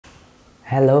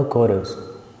Hello coders.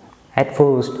 At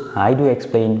first, I do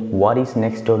explain what is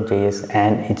Next.js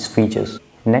and its features.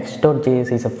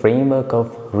 Next.js is a framework of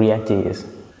React.js,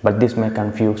 but this may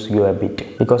confuse you a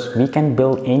bit because we can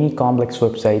build any complex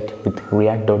website with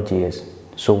React.js.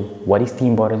 So what is the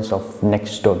importance of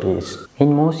Next.js?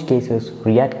 In most cases,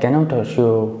 React cannot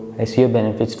assure SEO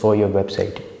benefits for your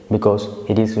website because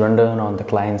it is rendered on the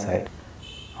client side.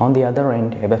 On the other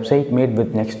end, a website made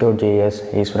with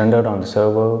Next.js is rendered on the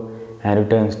server and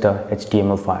returns the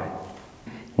HTML file.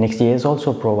 Next.js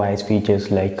also provides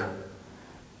features like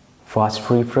fast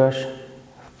refresh,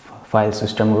 file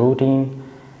system routing,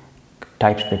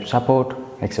 TypeScript support,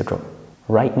 etc.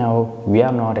 Right now, we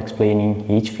are not explaining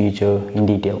each feature in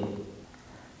detail.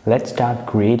 Let's start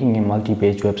creating a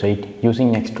multi-page website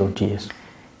using Next.js.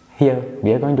 Here,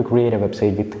 we are going to create a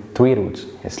website with three routes: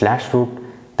 a slash route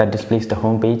that displays the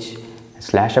home page, a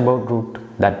slash about route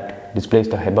that displays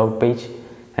the about page,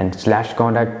 and slash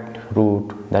contact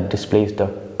route that displays the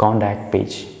contact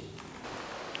page.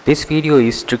 This video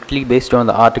is strictly based on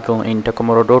the article in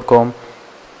takamura.com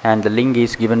and the link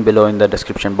is given below in the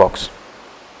description box.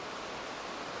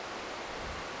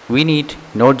 We need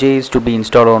Node.js to be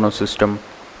installed on our system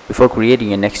before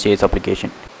creating a Next.js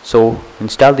application. So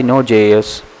install the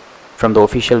Node.js from the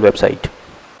official website.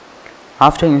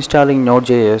 After installing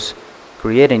Node.js,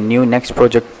 create a new Next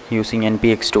project using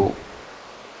npx2.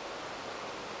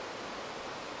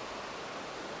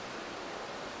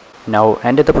 Now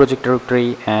enter the project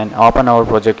directory and open our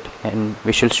project in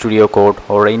Visual Studio Code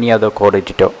or any other code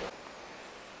editor.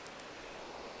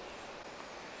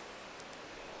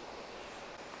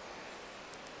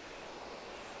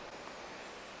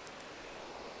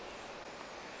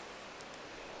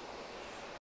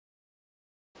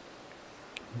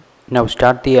 Now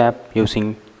start the app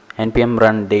using npm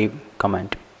run dev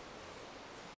command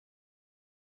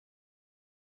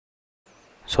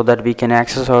so that we can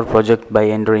access our project by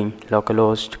entering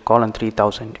localhost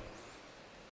 :3000.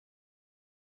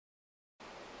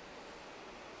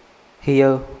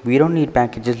 Here we don't need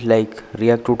packages like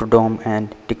React Router DOM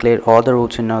and declare all the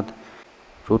routes in our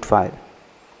root file.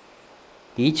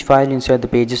 Each file inside the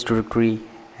pages directory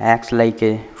acts like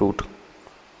a root.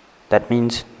 That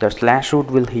means the slash root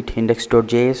will hit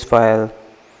index.js file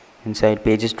inside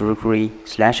pages directory,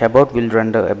 slash about will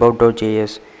render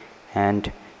about.js,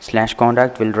 and slash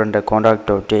contact will render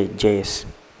contact.js.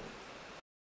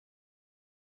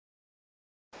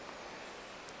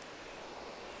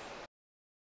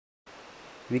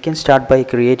 We can start by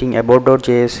creating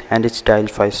about.js and its style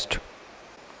first.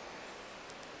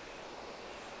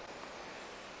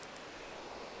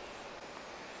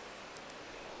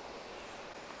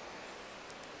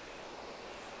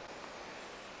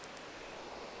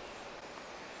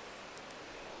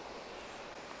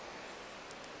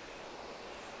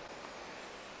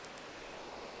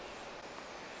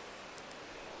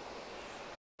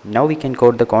 Now we can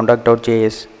code the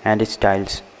contact.js and its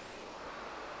styles.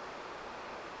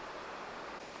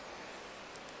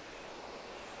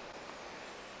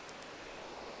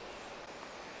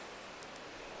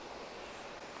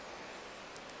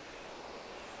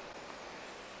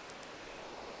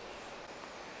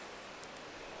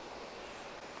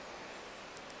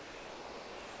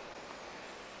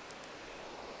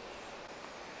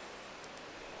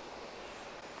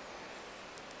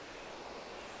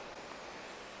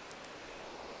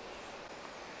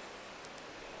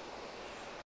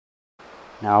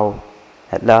 Now,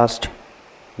 at last,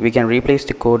 we can replace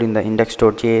the code in the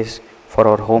index.js for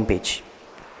our home page.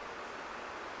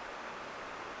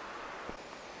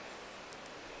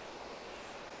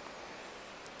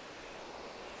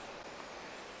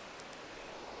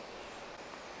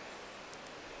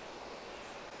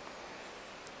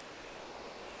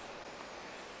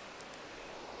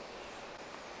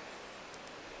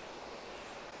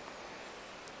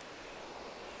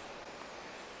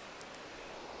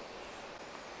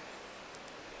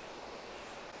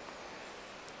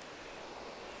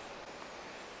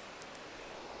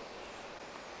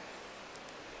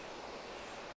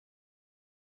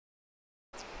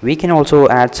 We can also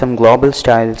add some global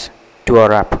styles to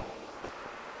our app.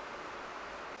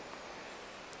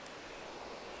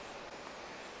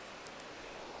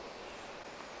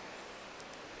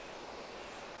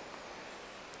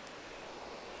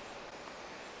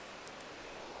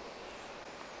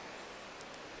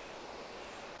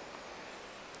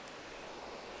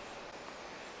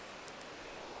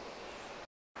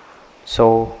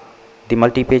 So the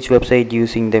multi-page website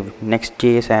using the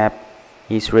Next.js app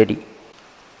is ready.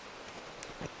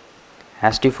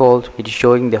 As default, it is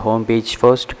showing the home page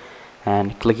first,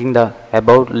 and clicking the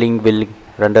about link will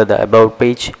render the about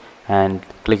page, and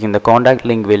Clicking the contact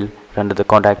link will run to the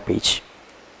contact page.